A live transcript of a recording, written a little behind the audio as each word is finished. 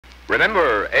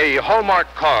Remember, a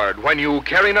Hallmark card when you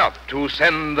care enough to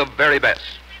send the very best.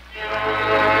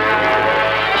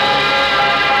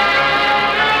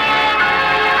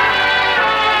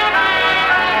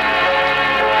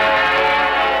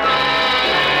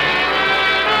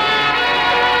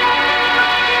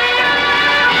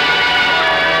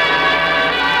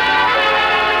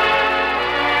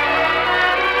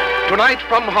 Tonight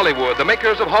from Hollywood, the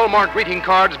makers of Hallmark greeting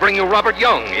cards bring you Robert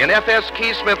Young in F.S.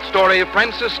 Key Smith's story,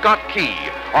 Francis Scott Key,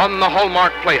 on the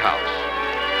Hallmark Playhouse.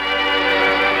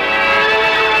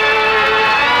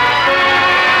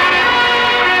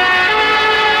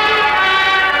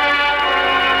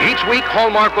 Each week,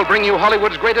 Hallmark will bring you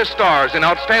Hollywood's greatest stars in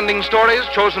outstanding stories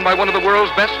chosen by one of the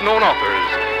world's best-known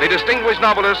authors, the distinguished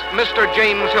novelist, Mr.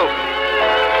 James Hilton.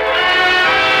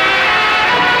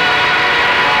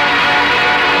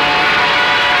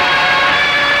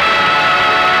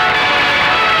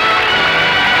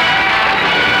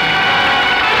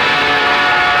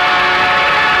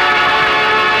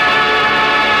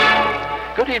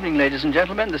 Good evening, ladies and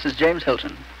gentlemen. This is James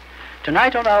Hilton.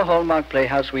 Tonight on our Hallmark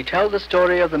Playhouse, we tell the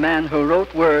story of the man who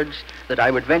wrote words that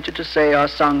I would venture to say are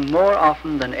sung more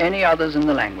often than any others in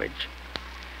the language.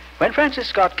 When Francis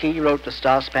Scott Key wrote the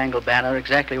Star-Spangled Banner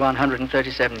exactly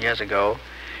 137 years ago,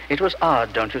 it was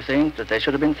odd, don't you think, that there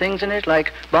should have been things in it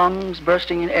like bombs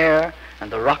bursting in air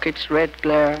and the rocket's red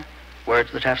glare,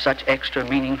 words that have such extra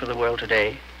meaning for the world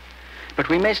today. But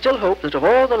we may still hope that of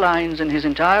all the lines in his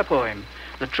entire poem,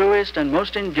 the truest and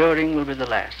most enduring will be the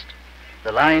last.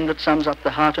 The line that sums up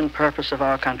the heart and purpose of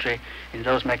our country in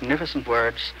those magnificent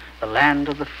words, the land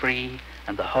of the free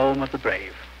and the home of the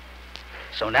brave.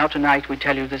 So now tonight we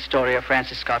tell you this story of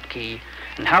Francis Scott Key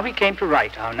and how he came to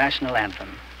write our national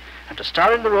anthem. And to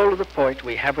star in the role of the poet,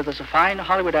 we have with us a fine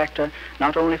Hollywood actor,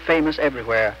 not only famous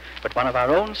everywhere, but one of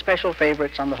our own special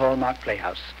favorites on the Hallmark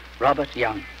Playhouse, Robert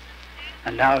Young.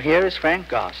 And now here is Frank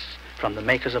Goss from the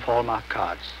makers of Hallmark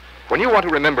cards. When you want to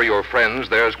remember your friends,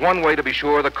 there's one way to be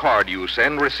sure the card you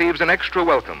send receives an extra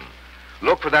welcome.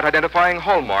 Look for that identifying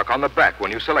hallmark on the back when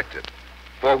you select it.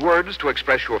 For words to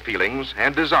express your feelings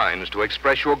and designs to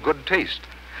express your good taste,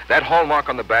 that hallmark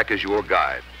on the back is your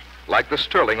guide. Like the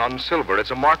sterling on silver,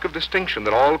 it's a mark of distinction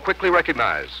that all quickly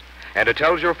recognize, and it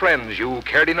tells your friends you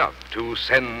cared enough to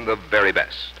send the very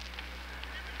best.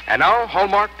 And now,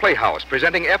 Hallmark Playhouse,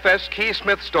 presenting F.S. Key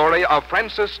Smith's story of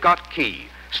Francis Scott Key,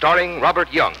 starring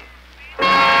Robert Young.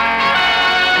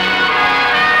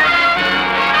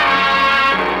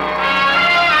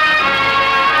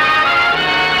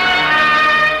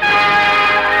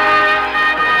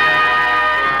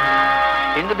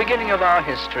 In the beginning of our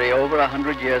history, over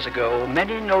 100 years ago,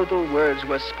 many noble words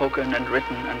were spoken and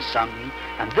written and sung,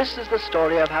 and this is the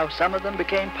story of how some of them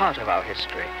became part of our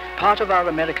history, part of our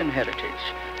American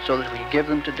heritage, so that we give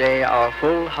them today our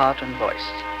full heart and voice.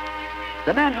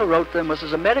 The man who wrote them was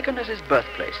as American as his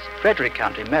birthplace, Frederick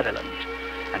County, Maryland,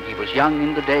 and he was young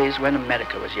in the days when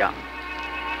America was young.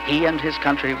 He and his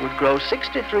country would grow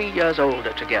 63 years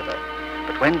older together,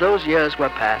 but when those years were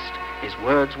past, his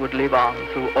words would live on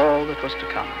through all that was to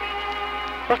come.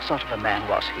 What sort of a man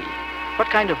was he? What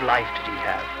kind of life did he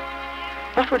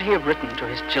have? What would he have written to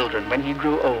his children when he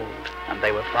grew old and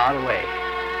they were far away?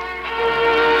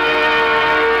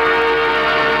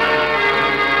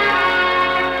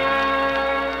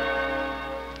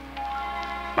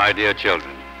 My dear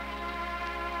children,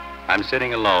 I'm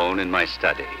sitting alone in my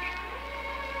study.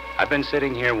 I've been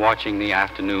sitting here watching the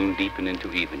afternoon deepen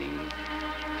into evening,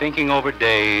 thinking over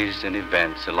days and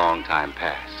events a long time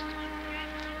past.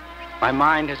 My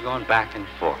mind has gone back and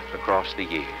forth across the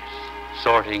years,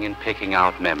 sorting and picking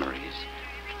out memories.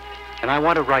 And I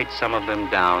want to write some of them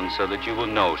down so that you will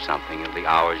know something of the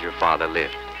hours your father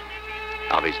lived,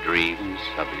 of his dreams,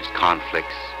 of his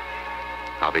conflicts,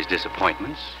 of his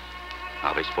disappointments,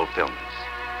 of his fulfillments.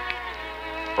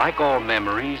 Like all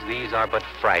memories, these are but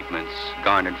fragments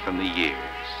garnered from the years.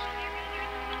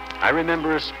 I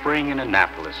remember a spring in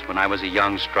Annapolis when I was a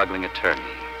young, struggling attorney.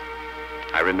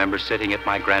 I remember sitting at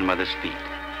my grandmother's feet.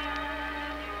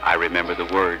 I remember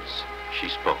the words she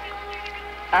spoke.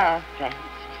 Ah, Francis,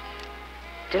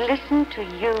 to listen to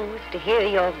you is to hear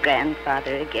your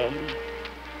grandfather again.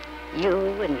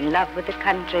 You in love with the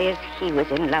country as he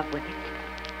was in love with it.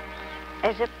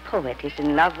 As a poet is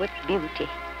in love with beauty,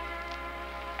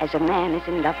 as a man is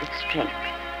in love with strength.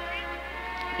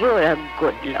 You're a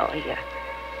good lawyer,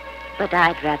 but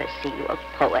I'd rather see you a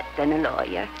poet than a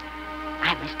lawyer,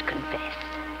 I must confess.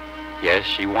 Yes,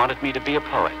 she wanted me to be a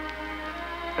poet,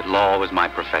 but law was my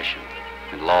profession,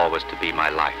 and law was to be my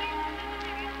life.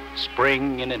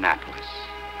 Spring in Annapolis.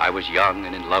 I was young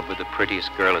and in love with the prettiest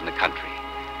girl in the country.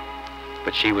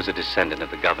 But she was a descendant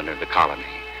of the governor of the colony.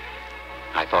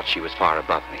 I thought she was far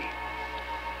above me.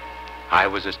 I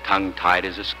was as tongue-tied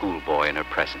as a schoolboy in her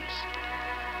presence.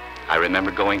 I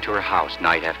remember going to her house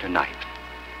night after night.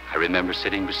 I remember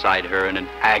sitting beside her in an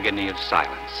agony of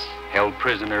silence, held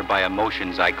prisoner by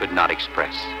emotions I could not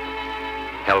express,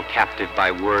 held captive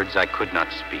by words I could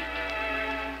not speak.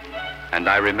 And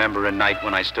I remember a night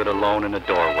when I stood alone in a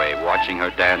doorway watching her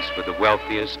dance with the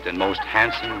wealthiest and most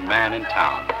handsome man in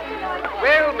town.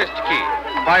 Well, Mr. Key,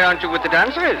 why aren't you with the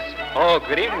dancers? Oh,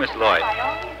 good evening, Miss Lloyd.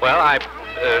 Well,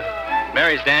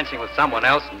 Mary's dancing with someone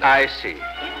else. I see.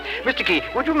 Mr. Key,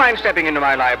 would you mind stepping into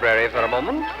my library for a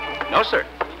moment? No, sir.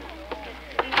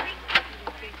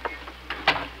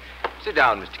 Sit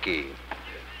down, Mr. Key.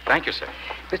 Thank you, sir.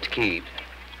 Mr. Key,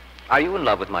 are you in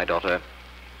love with my daughter?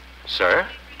 Sir?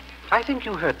 I think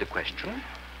you heard the question.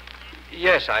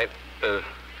 Yes, I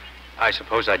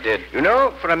suppose I did. You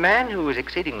know, for a man who is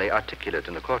exceedingly articulate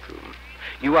in the courtroom,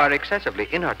 you are excessively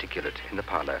inarticulate in the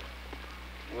parlor.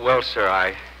 Well, sir,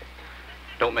 I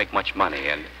don't make much money,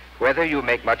 and... Whether you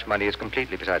make much money is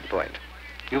completely beside the point.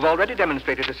 You've already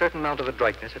demonstrated a certain amount of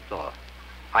adroitness at law.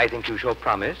 I think you show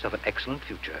promise of an excellent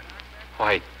future.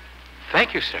 Why,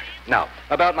 thank you, sir. Now,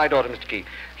 about my daughter, Mr. Key.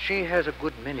 She has a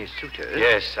good many suitors.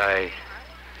 Yes, I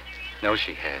know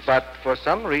she has. But for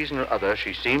some reason or other,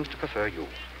 she seems to prefer you.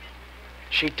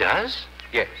 She does?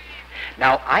 Yes.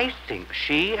 Now, I think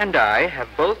she and I have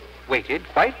both waited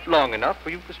quite long enough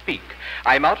for you to speak.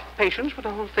 I'm out of patience with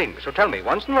the whole thing. So tell me,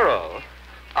 once and for all,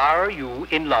 are you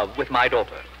in love with my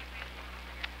daughter?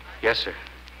 Yes, sir.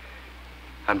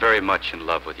 I'm very much in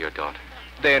love with your daughter.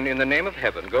 Then, in the name of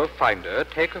heaven, go find her,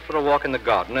 take her for a walk in the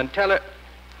garden, and tell her...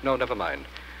 No, never mind.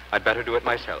 I'd better do it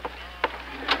myself.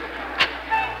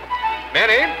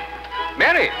 Mary?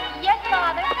 Mary? Yes,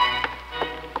 Father?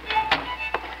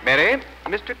 Mary,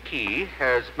 Mr. Key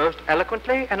has most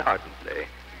eloquently and ardently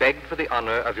begged for the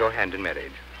honor of your hand in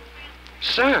marriage.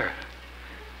 Sir!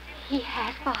 He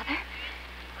has, Father.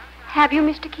 Have you,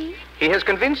 Mr. Key? He has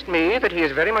convinced me that he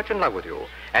is very much in love with you,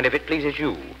 and if it pleases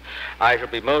you, I shall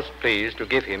be most pleased to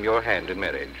give him your hand in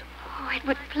marriage. Oh, it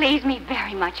would please me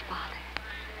very much,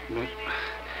 Father.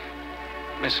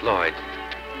 Miss Lloyd.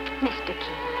 Mr.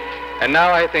 Key. And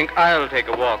now I think I'll take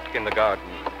a walk in the garden.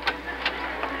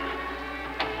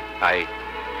 I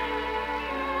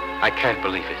can't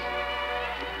believe it.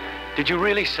 Did you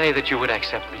really say that you would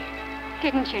accept me?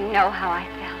 Didn't you know how I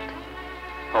felt?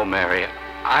 Oh, Mary,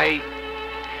 I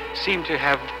seem to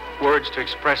have words to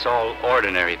express all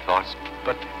ordinary thoughts,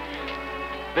 but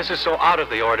this is so out of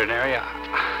the ordinary,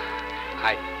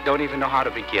 I don't even know how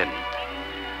to begin.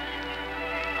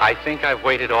 I think I've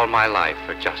waited all my life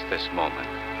for just this moment.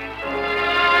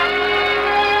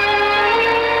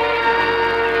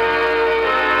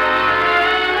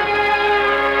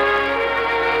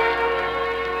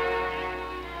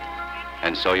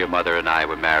 And so your mother and I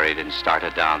were married and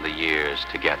started down the years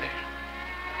together.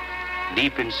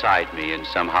 Deep inside me and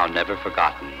somehow never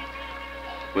forgotten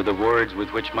were the words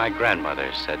with which my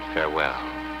grandmother said farewell.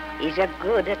 He's a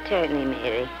good attorney,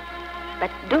 Mary.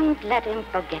 But don't let him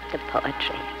forget the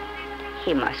poetry.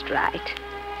 He must write.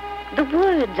 The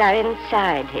words are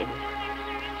inside him.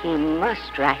 He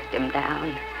must write them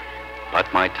down.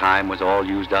 But my time was all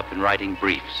used up in writing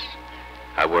briefs.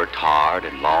 I worked hard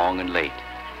and long and late.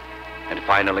 And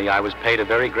finally, I was paid a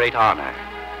very great honor.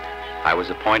 I was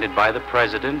appointed by the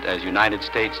President as United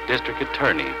States District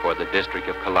Attorney for the District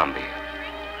of Columbia.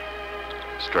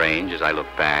 Strange, as I look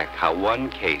back, how one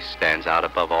case stands out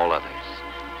above all others.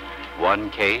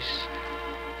 One case,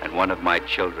 and one of my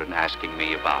children asking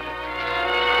me about it.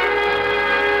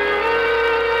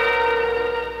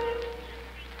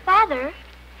 Father,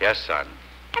 Yes, son.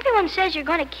 everyone says you're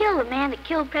going to kill the man that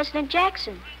killed President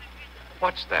Jackson.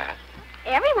 What's that?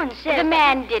 Everyone says... The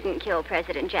man didn't kill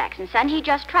President Jackson, son. He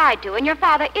just tried to, and your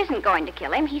father isn't going to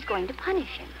kill him. He's going to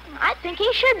punish him. I think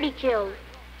he should be killed.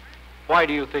 Why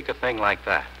do you think a thing like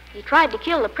that? He tried to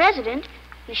kill the president.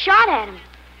 He shot at him.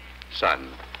 Son,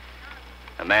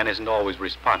 a man isn't always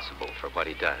responsible for what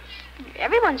he does.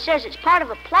 Everyone says it's part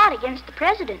of a plot against the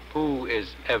president. Who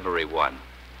is everyone?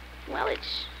 Well,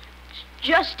 it's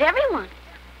just everyone.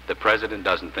 The president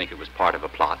doesn't think it was part of a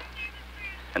plot.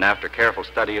 And after careful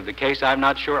study of the case, I'm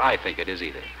not sure I think it is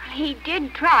either. He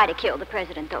did try to kill the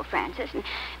president, though, Francis, and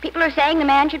people are saying the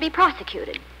man should be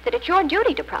prosecuted, that it's your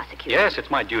duty to prosecute him. Yes, it's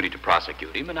my duty to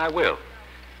prosecute him, and I will.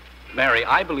 Mary,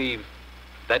 I believe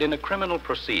that in a criminal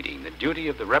proceeding, the duty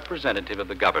of the representative of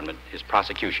the government is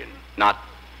prosecution, not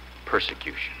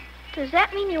persecution. Does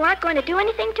that mean you aren't going to do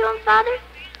anything to him, Father?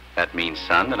 That means,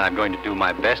 son, that I'm going to do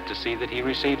my best to see that he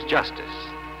receives justice.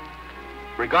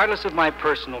 Regardless of my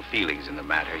personal feelings in the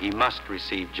matter, he must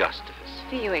receive justice.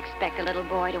 Do you expect a little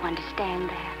boy to understand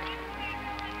that?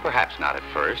 Perhaps not at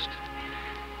first.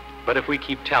 But if we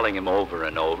keep telling him over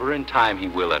and over, in time he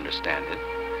will understand it.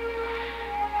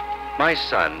 My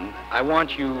son, I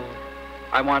want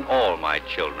all my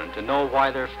children to know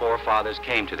why their forefathers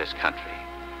came to this country.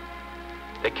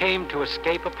 They came to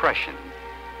escape oppression,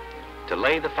 to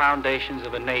lay the foundations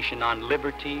of a nation on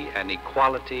liberty and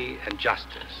equality and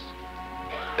justice.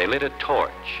 They lit a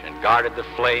torch and guarded the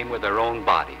flame with their own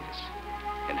bodies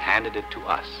and handed it to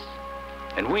us.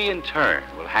 And we, in turn,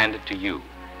 will hand it to you.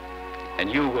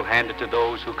 And you will hand it to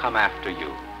those who come after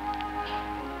you.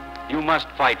 You must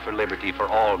fight for liberty for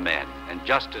all men and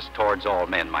justice towards all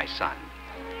men, my son.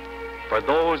 For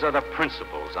those are the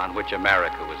principles on which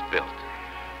America was built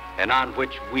and on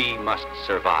which we must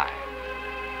survive.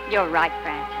 You're right,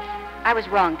 Francis. I was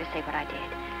wrong to say what I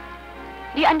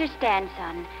did. Do you understand,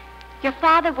 son? Your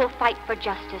father will fight for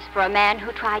justice for a man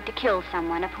who tried to kill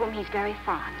someone of whom he's very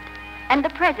fond. And the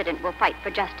president will fight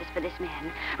for justice for this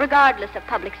man, regardless of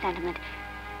public sentiment,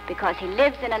 because he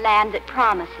lives in a land that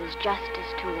promises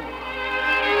justice to all.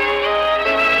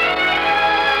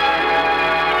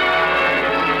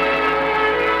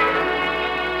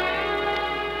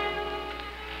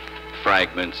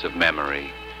 Fragments of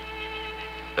memory.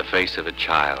 The face of a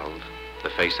child, the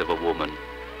face of a woman,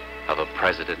 of a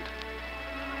president,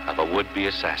 of a would-be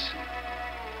assassin.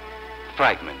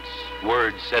 Fragments,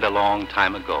 words said a long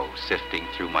time ago, sifting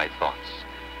through my thoughts,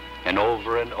 and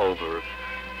over,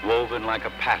 woven like a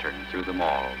pattern through them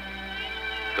all.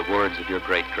 The words of your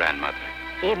great-grandmother.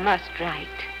 He must write.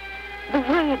 The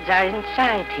words are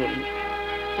inside him.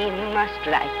 He must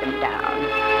write them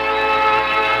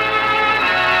down.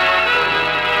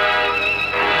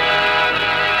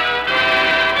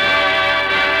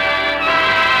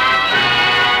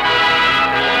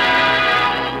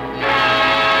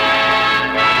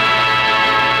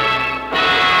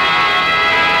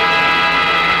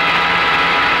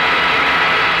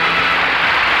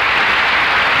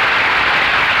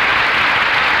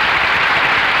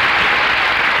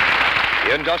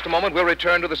 In just a moment, we'll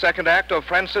return to the second act of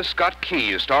Francis Scott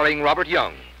Key, starring Robert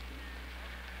Young.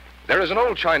 There is an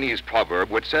old Chinese proverb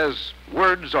which says,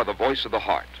 words are the voice of the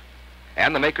heart.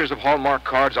 And the makers of Hallmark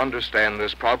cards understand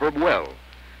this proverb well,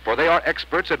 for they are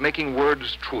experts at making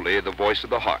words truly the voice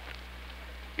of the heart.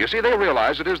 You see, they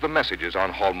realize it is the messages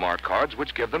on Hallmark cards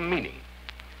which give them meaning.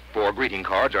 For greeting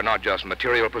cards are not just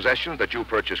material possessions that you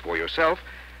purchase for yourself.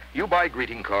 You buy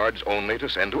greeting cards only to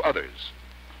send to others.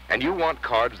 And you want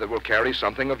cards that will carry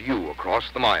something of you across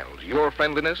the miles, your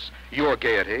friendliness, your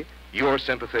gaiety, your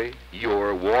sympathy,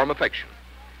 your warm affection.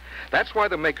 That's why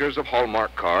the makers of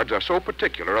Hallmark cards are so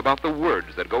particular about the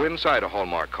words that go inside a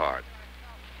Hallmark card.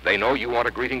 They know you want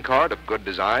a greeting card of good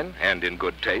design and in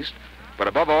good taste, but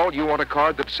above all, you want a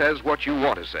card that says what you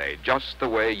want to say, just the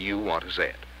way you want to say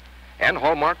it. And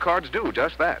Hallmark cards do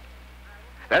just that.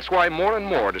 That's why more and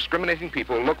more discriminating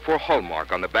people look for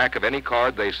Hallmark on the back of any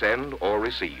card they send or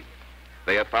receive.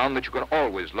 They have found that you can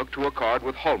always look to a card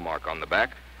with Hallmark on the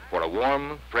back for a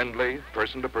warm, friendly,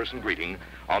 person-to-person greeting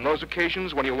on those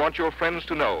occasions when you want your friends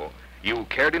to know you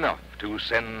cared enough to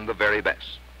send the very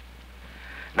best.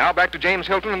 Now back to James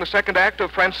Hilton in the second act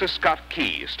of Francis Scott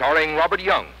Key, starring Robert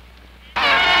Young.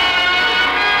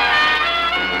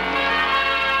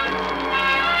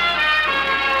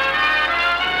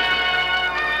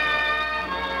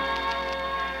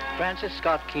 Francis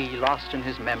Scott Key, lost in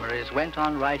his memories, went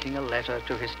on writing a letter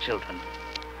to his children.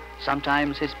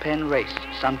 Sometimes his pen raced,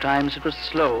 sometimes it was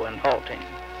slow and halting.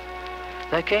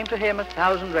 There came to him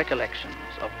 1,000 recollections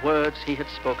of words he had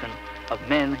spoken, of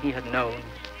men he had known,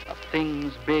 of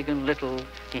things big and little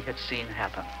he had seen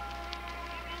happen.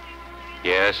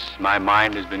 Yes, my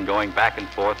mind has been going back and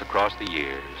forth across the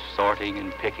years, sorting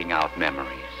and picking out memories,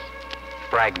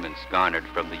 fragments garnered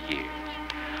from the years.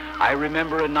 I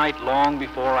remember a night long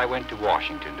before I went to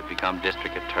Washington to become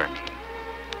district attorney.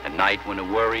 A night when a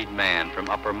worried man from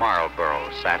Upper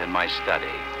Marlboro sat in my study.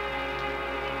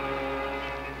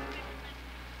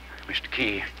 Mr.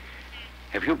 Key,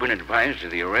 have you been advised of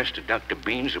the arrest of Dr.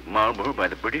 Beans of Marlboro by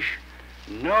the British?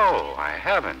 No, I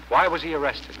haven't. Why was he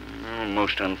arrested?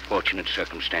 Most unfortunate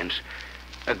circumstance.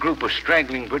 A group of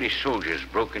straggling British soldiers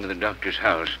broke into the doctor's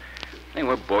house. They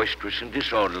were boisterous and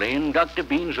disorderly, and Dr.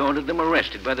 Beans ordered them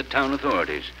arrested by the town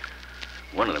authorities.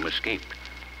 One of them escaped.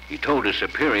 He told his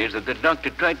superiors that the doctor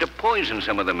tried to poison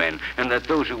some of the men, and that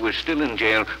those who were still in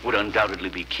jail would undoubtedly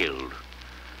be killed.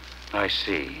 I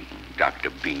see. Dr.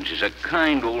 Beans is a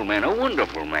kind old man, a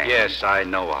wonderful man. Yes, I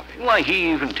know of him. Why,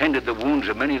 he even tended the wounds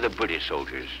of many of the British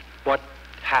soldiers. What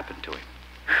happened to him?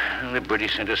 The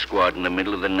British sent a squad in the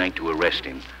middle of the night to arrest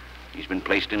him. He's been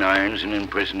placed in irons and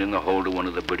imprisoned in the hold of one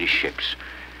of the British ships.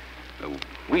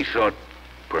 We thought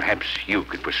perhaps you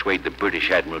could persuade the British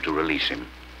admiral to release him.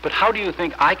 But how do you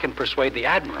think I can persuade the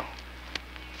admiral?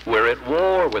 We're at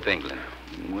war with England.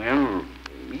 Well,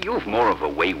 you've more of a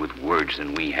way with words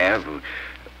than we have.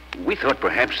 We thought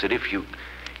perhaps that if you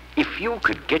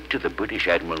could get to the British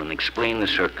admiral and explain the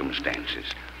circumstances.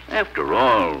 After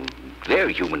all, they're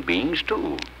human beings,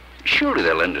 too. Surely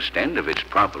they'll understand if it's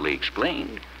properly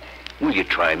explained. Will you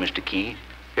try, Mr. Key?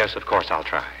 Yes, of course I'll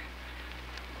try.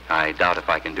 I doubt if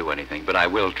I can do anything, but I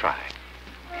will try.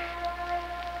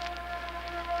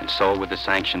 And so, with the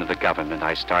sanction of the government,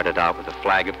 I started out with a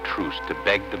flag of truce to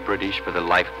beg the British for the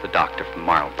life of the doctor from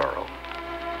Marlborough.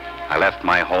 I left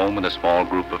my home with a small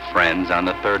group of friends on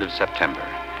the 3rd of September.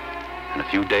 And a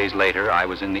few days later, I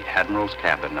was in the Admiral's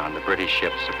cabin on the British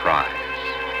ship Surprise.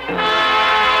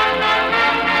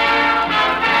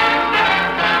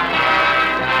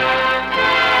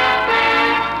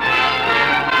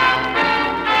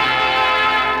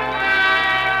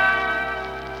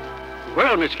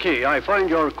 Well, Miss Key, I find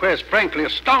your request frankly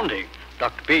astounding.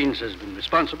 Dr. Beans has been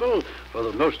responsible for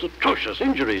the most atrocious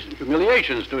injuries and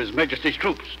humiliations to His Majesty's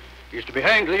troops. He is to be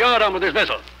hanged to the yardarm of this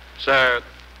vessel. Sir,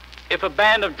 if a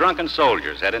band of drunken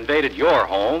soldiers had invaded your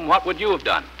home, what would you have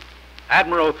done?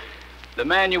 Admiral, the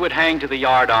man you would hang to the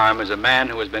yardarm is a man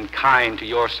who has been kind to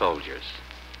your soldiers.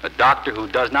 A doctor who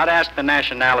does not ask the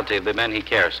nationality of the men he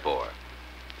cares for.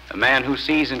 A man who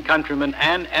sees in countrymen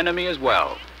and enemy as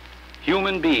well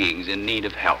human beings in need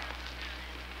of help.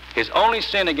 His only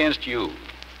sin against you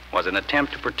was an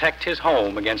attempt to protect his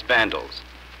home against vandals.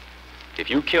 If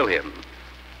you kill him,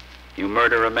 you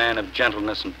murder a man of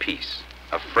gentleness and peace,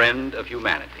 a friend of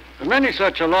humanity. Many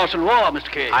such are lost in war,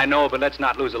 Mr. Key. I know, but let's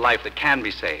not lose a life that can be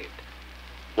saved.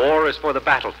 War is for the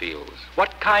battlefields.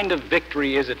 What kind of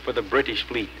victory is it for the British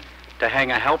fleet to hang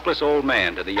a helpless old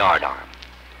man to the yardarm?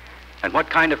 And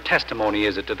what kind of testimony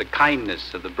is it to the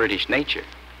kindness of the British nature?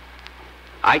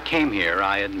 I came here,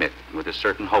 I admit, with a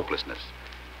certain hopelessness.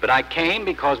 But I came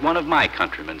because one of my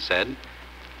countrymen said,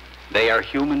 they are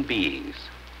human beings.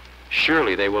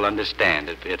 Surely they will understand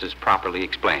if it is properly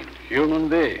explained. Human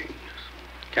beings.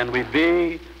 Can we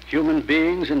be human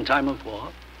beings in time of war?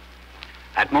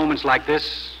 At moments like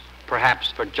this,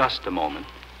 perhaps for just a moment,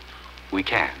 we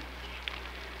can.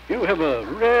 You have a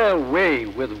rare way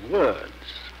with words.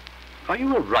 Are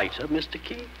you a writer, Mr.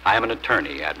 Key? I am an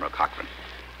attorney, Admiral Cochran.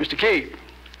 Mr. Key,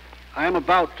 I am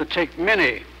about to take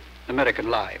many American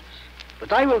lives,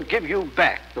 but I will give you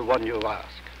back the one you ask.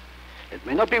 It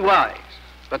may not be wise,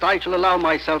 but I shall allow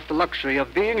myself the luxury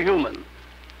of being human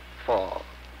for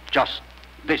just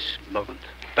this moment.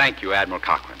 Thank you, Admiral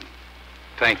Cochran.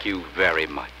 Thank you very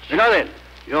much. Now then,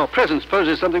 your presence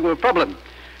poses something of a problem.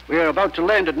 We are about to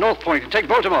land at North Point and take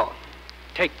Baltimore.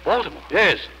 Take Baltimore?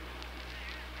 Yes.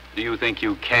 Do you think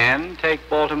you can take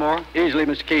Baltimore? Easily,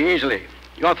 Mr. Key, easily.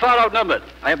 You are far outnumbered.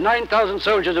 I have 9,000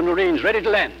 soldiers and Marines ready to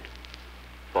land.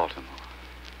 Baltimore.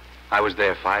 I was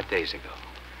there 5 days ago.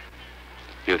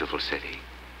 Beautiful city.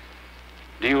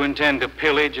 Do you intend to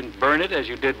pillage and burn it as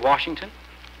you did Washington?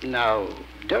 Now,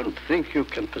 don't think you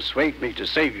can persuade me to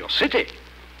save your city.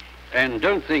 And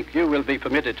don't think you will be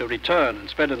permitted to return and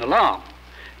spread an alarm.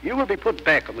 You will be put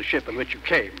back on the ship in which you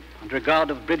came, under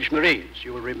guard of British Marines.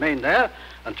 You will remain there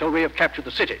until we have captured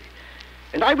the city.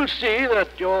 And I will see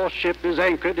that your ship is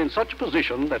anchored in such a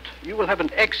position that you will have an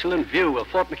excellent view of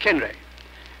Fort McHenry.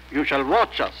 You shall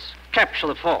watch us capture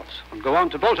the fort and go on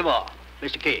to Baltimore,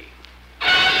 Mr. Key.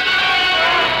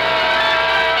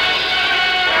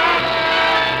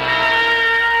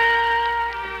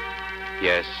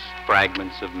 Yes,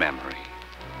 fragments of memory.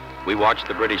 We watched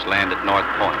the British land at North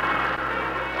Point.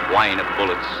 The whine of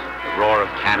bullets, the roar of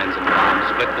cannons and bombs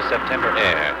split the September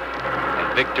air,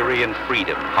 and victory and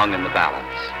freedom hung in the balance.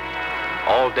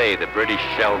 All day the British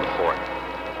shelled the fort.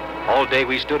 All day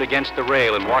we stood against the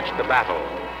rail and watched the battle.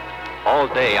 All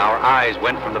day our eyes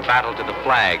went from the battle to the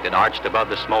flag that arched above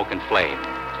the smoke and flame.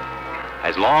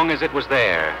 As long as it was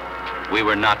there, we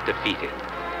were not defeated.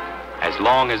 As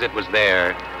long as it was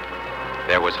there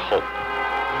was hope.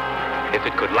 If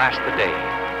it could last the day,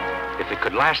 if it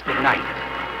could last the night,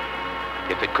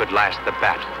 if it could last the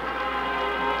battle.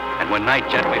 And when night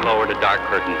gently lowered a dark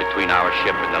curtain between our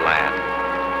ship and the land,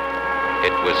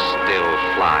 it was still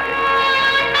flying.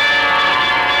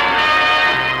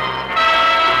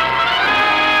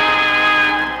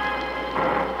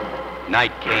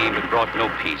 Night came and brought no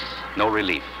peace, no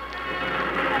relief.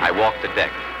 I walked the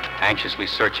deck, anxiously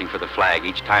searching for the flag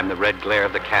each time the red glare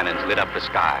of the cannons lit up the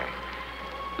sky.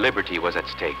 Liberty was at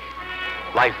stake.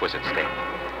 Life was at stake.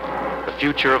 The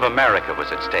future of America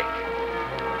was at stake.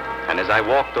 And as I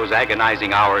walked those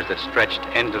agonizing hours that stretched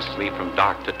endlessly from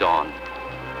dark to dawn,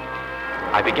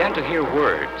 I began to hear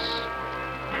words.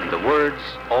 And the words,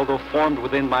 although formed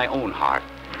within my own heart,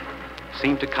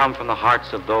 seemed to come from the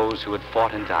hearts of those who had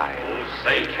fought and died,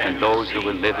 and those who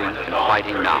were living and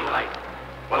fighting now.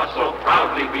 What so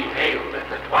proudly we hailed at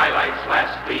the twilight's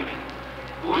last gleaming,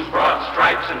 whose broad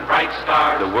stripes and bright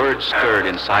stars... The words stirred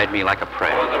inside me like a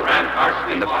prayer,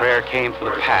 and the prayer came for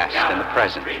the past and the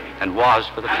present, and was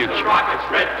for the future. The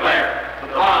rocket's red glare, the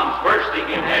bombs bursting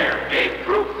in air, gave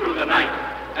proof through the night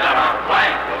that our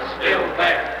flag was still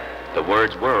there. The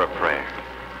words were a prayer.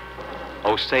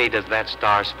 Oh, say, does that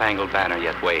star-spangled banner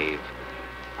yet wave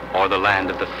o'er the land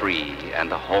of the free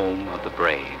and the home of the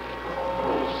brave?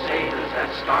 Oh, say, does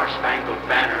that star-spangled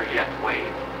banner yet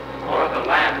wave o'er the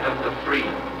land of the free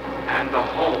and the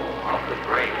home of the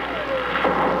brave?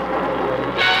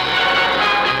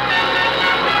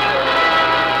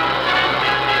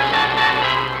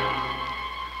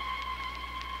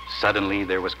 Suddenly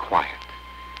there was quiet.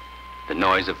 The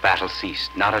noise of battle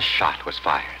ceased. Not a shot was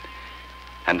fired.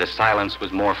 And the silence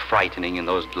was more frightening in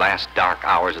those last dark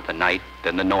hours of the night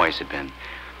than the noise had been.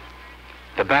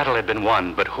 The battle had been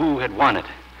won, but who had won it?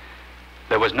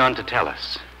 There was none to tell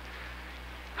us.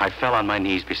 I fell on my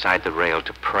knees beside the rail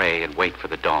to pray and wait for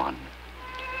the dawn.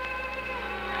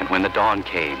 And when the dawn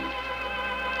came,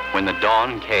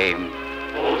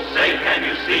 oh, say, can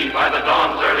you see by the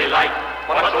dawn's early light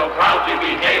what so proudly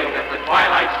we hailed at the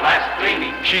twilight's last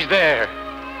gleaming? She's there.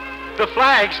 The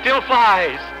flag still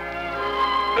flies.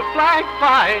 The flag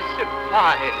flies and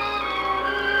flies.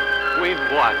 We've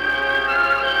won.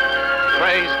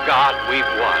 Praise God,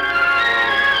 we've won.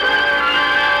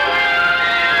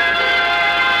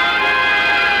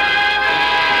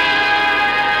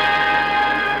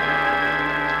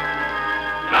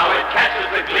 Now it catches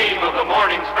the gleam of the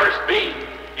morning's first beam.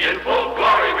 In full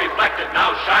glory reflected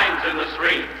now shines in the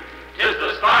stream. 'Tis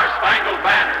the star-spangled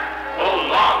banner. Oh,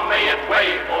 long may it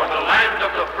wave o'er the land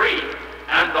of the free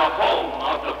and the home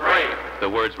of the brave. The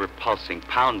words were pulsing,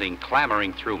 pounding,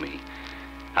 clamoring through me.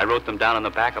 I wrote them down on the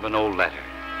back of an old letter.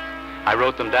 I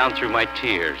wrote them down through my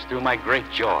tears, through my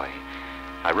great joy.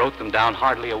 I wrote them down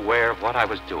hardly aware of what I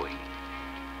was doing.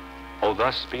 Oh,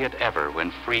 thus be it ever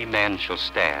when free men shall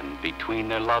stand between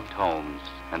their loved homes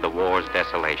and the war's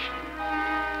desolation.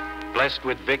 Blessed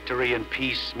with victory and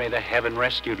peace, may the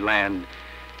heaven-rescued land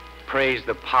praise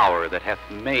the power that hath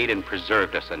made and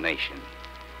preserved us a nation.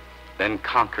 Then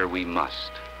conquer we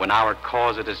must, when our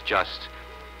cause it is just,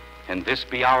 and this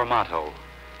be our motto,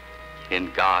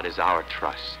 in God is our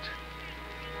trust.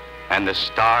 And the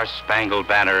star-spangled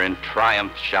banner in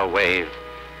triumph shall wave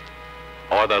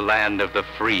o'er the land of the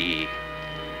free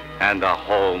and the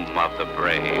home of the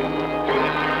brave.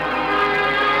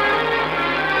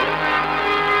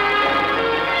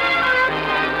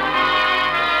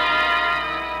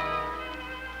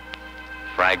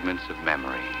 Fragments of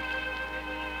memory.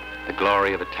 The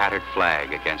glory of a tattered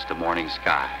flag against a morning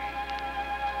sky.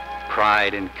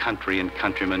 Pride in country and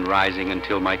countrymen rising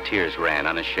until my tears ran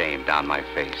unashamed down my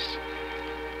face.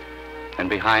 And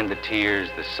behind the tears,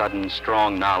 the sudden,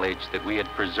 strong knowledge that we had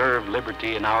preserved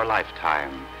liberty in our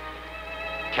lifetime,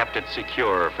 kept it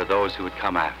secure for those who would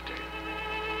come after.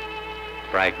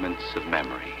 Fragments of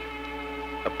memory.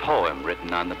 A poem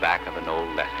written on the back of an old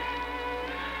letter.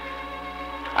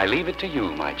 I leave it to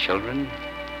you, my children,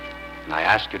 and I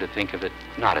ask you to think of it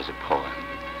not as a poem,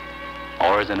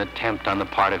 or as an attempt on the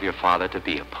part of your father to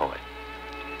be a poet.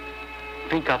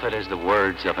 Think of it as the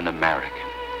words of an American,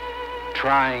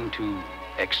 trying to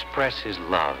express his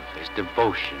love, his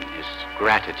devotion, his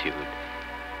gratitude,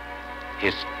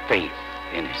 his faith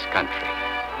in his country.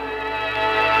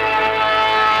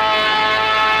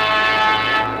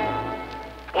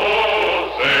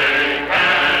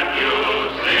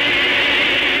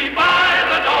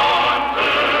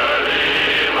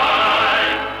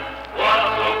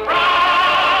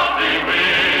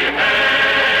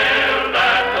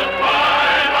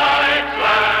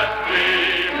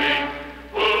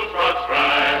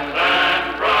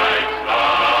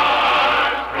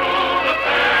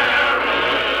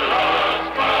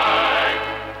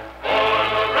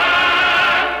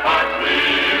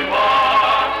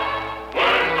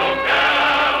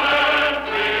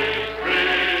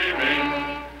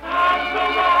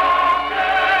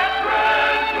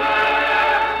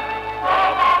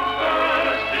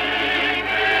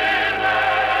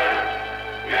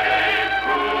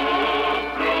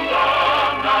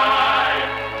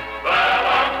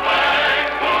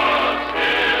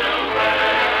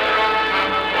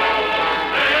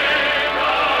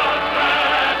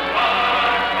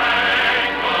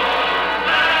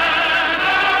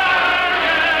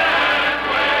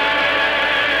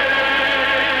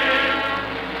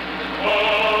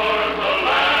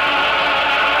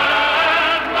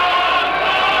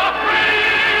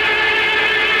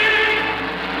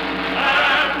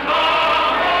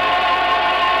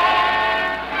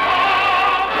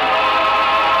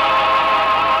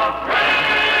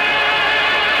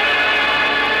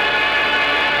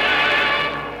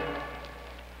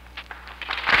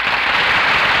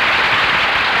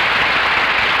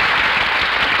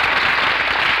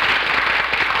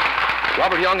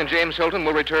 Robert Young and James Hilton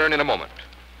will return in a moment.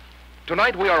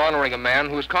 Tonight we are honoring a man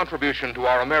whose contribution to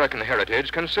our American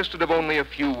heritage consisted of only a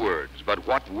few words, but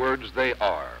what words they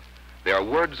are. They are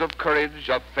words of courage,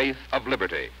 of faith, of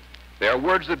liberty. They are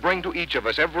words that bring to each of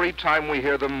us, every time we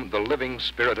hear them, the living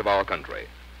spirit of our country.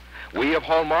 We of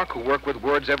Hallmark, who work with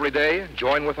words every day,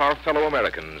 join with our fellow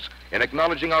Americans in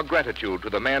acknowledging our gratitude to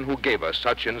the man who gave us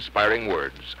such inspiring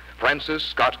words, Francis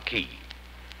Scott Key.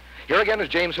 Here again is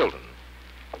James Hilton.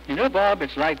 You know, Bob,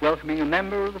 it's like welcoming a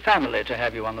member of the family to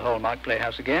have you on the Hallmark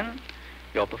Playhouse again.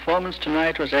 Your performance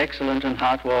tonight was excellent and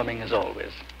heartwarming as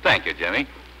always. Thank you, Jimmy.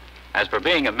 As for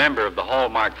being a member of the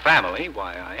Hallmark family,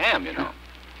 why, I am, you know.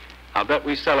 I'll bet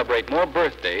we celebrate more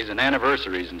birthdays and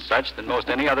anniversaries and such than most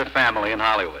any other family in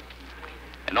Hollywood.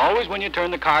 And always when you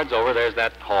turn the cards over, there's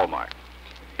that Hallmark.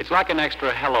 It's like an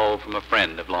extra hello from a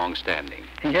friend of long standing.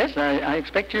 Yes, I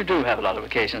expect you do have a lot of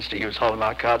occasions to use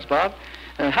Hallmark cards, Bob.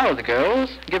 How are the girls?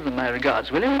 Give them my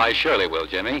regards, will you? I surely will,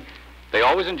 Jimmy. They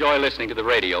always enjoy listening to the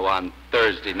radio on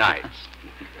Thursday nights.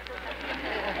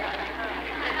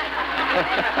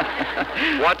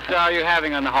 What are you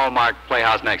having on the Hallmark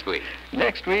Playhouse next week?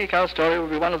 Next week, our story will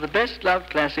be one of the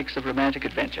best-loved classics of romantic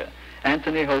adventure,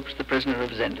 Anthony Hope's The Prisoner of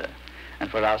Zenda.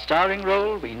 And for our starring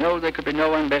role, we know there could be no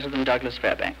one better than Douglas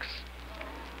Fairbanks.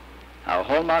 Our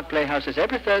Hallmark Playhouse is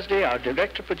every Thursday. Our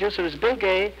director-producer is Bill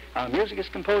Gay. Our music is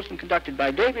composed and conducted by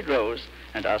David Rose.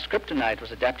 And our script tonight was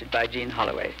adapted by Jean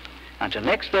Holloway. Until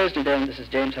next Thursday, then, this is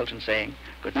James Hilton saying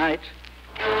good night.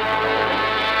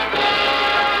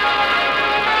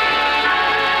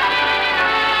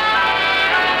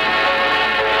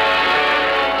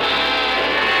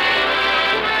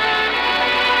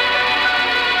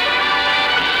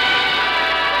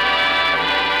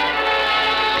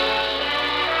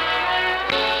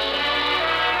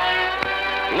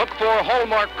 Look for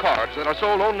Hallmark cards that are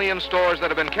sold only in stores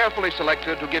that have been carefully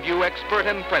selected to give you expert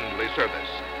and friendly service.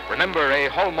 Remember, a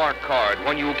Hallmark card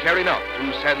when you care enough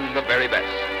to send the very best.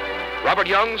 Robert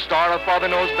Young, star of Father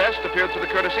Knows Best, appeared through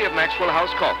the courtesy of Maxwell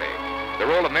House Coffee. The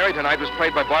role of Mary tonight was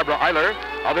played by Barbara Eiler.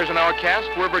 Others in our cast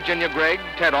were Virginia Gregg,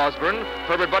 Ted Osborne,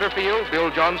 Herbert Butterfield,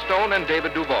 Bill Johnstone, and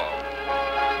David Duvall.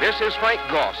 This is Frank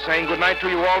Goss saying goodnight to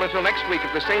you all until next week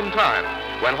at the same time,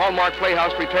 when Hallmark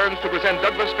Playhouse returns to present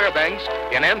Douglas Fairbanks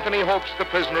in Anthony Hope's The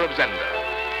Prisoner of Zenda.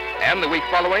 And the week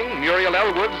following, Muriel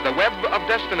Elwood's The Web of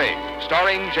Destiny,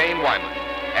 starring Jane Wyman.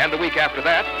 And the week after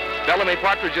that, Bellamy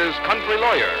Partridge's Country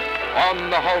Lawyer on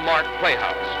the Hallmark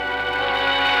Playhouse.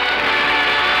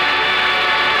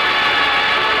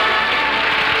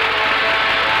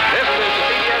 This is the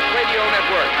CBS Radio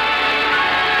Network.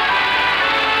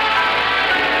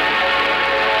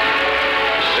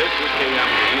 This is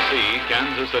KMBC,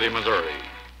 Kansas City, Missouri.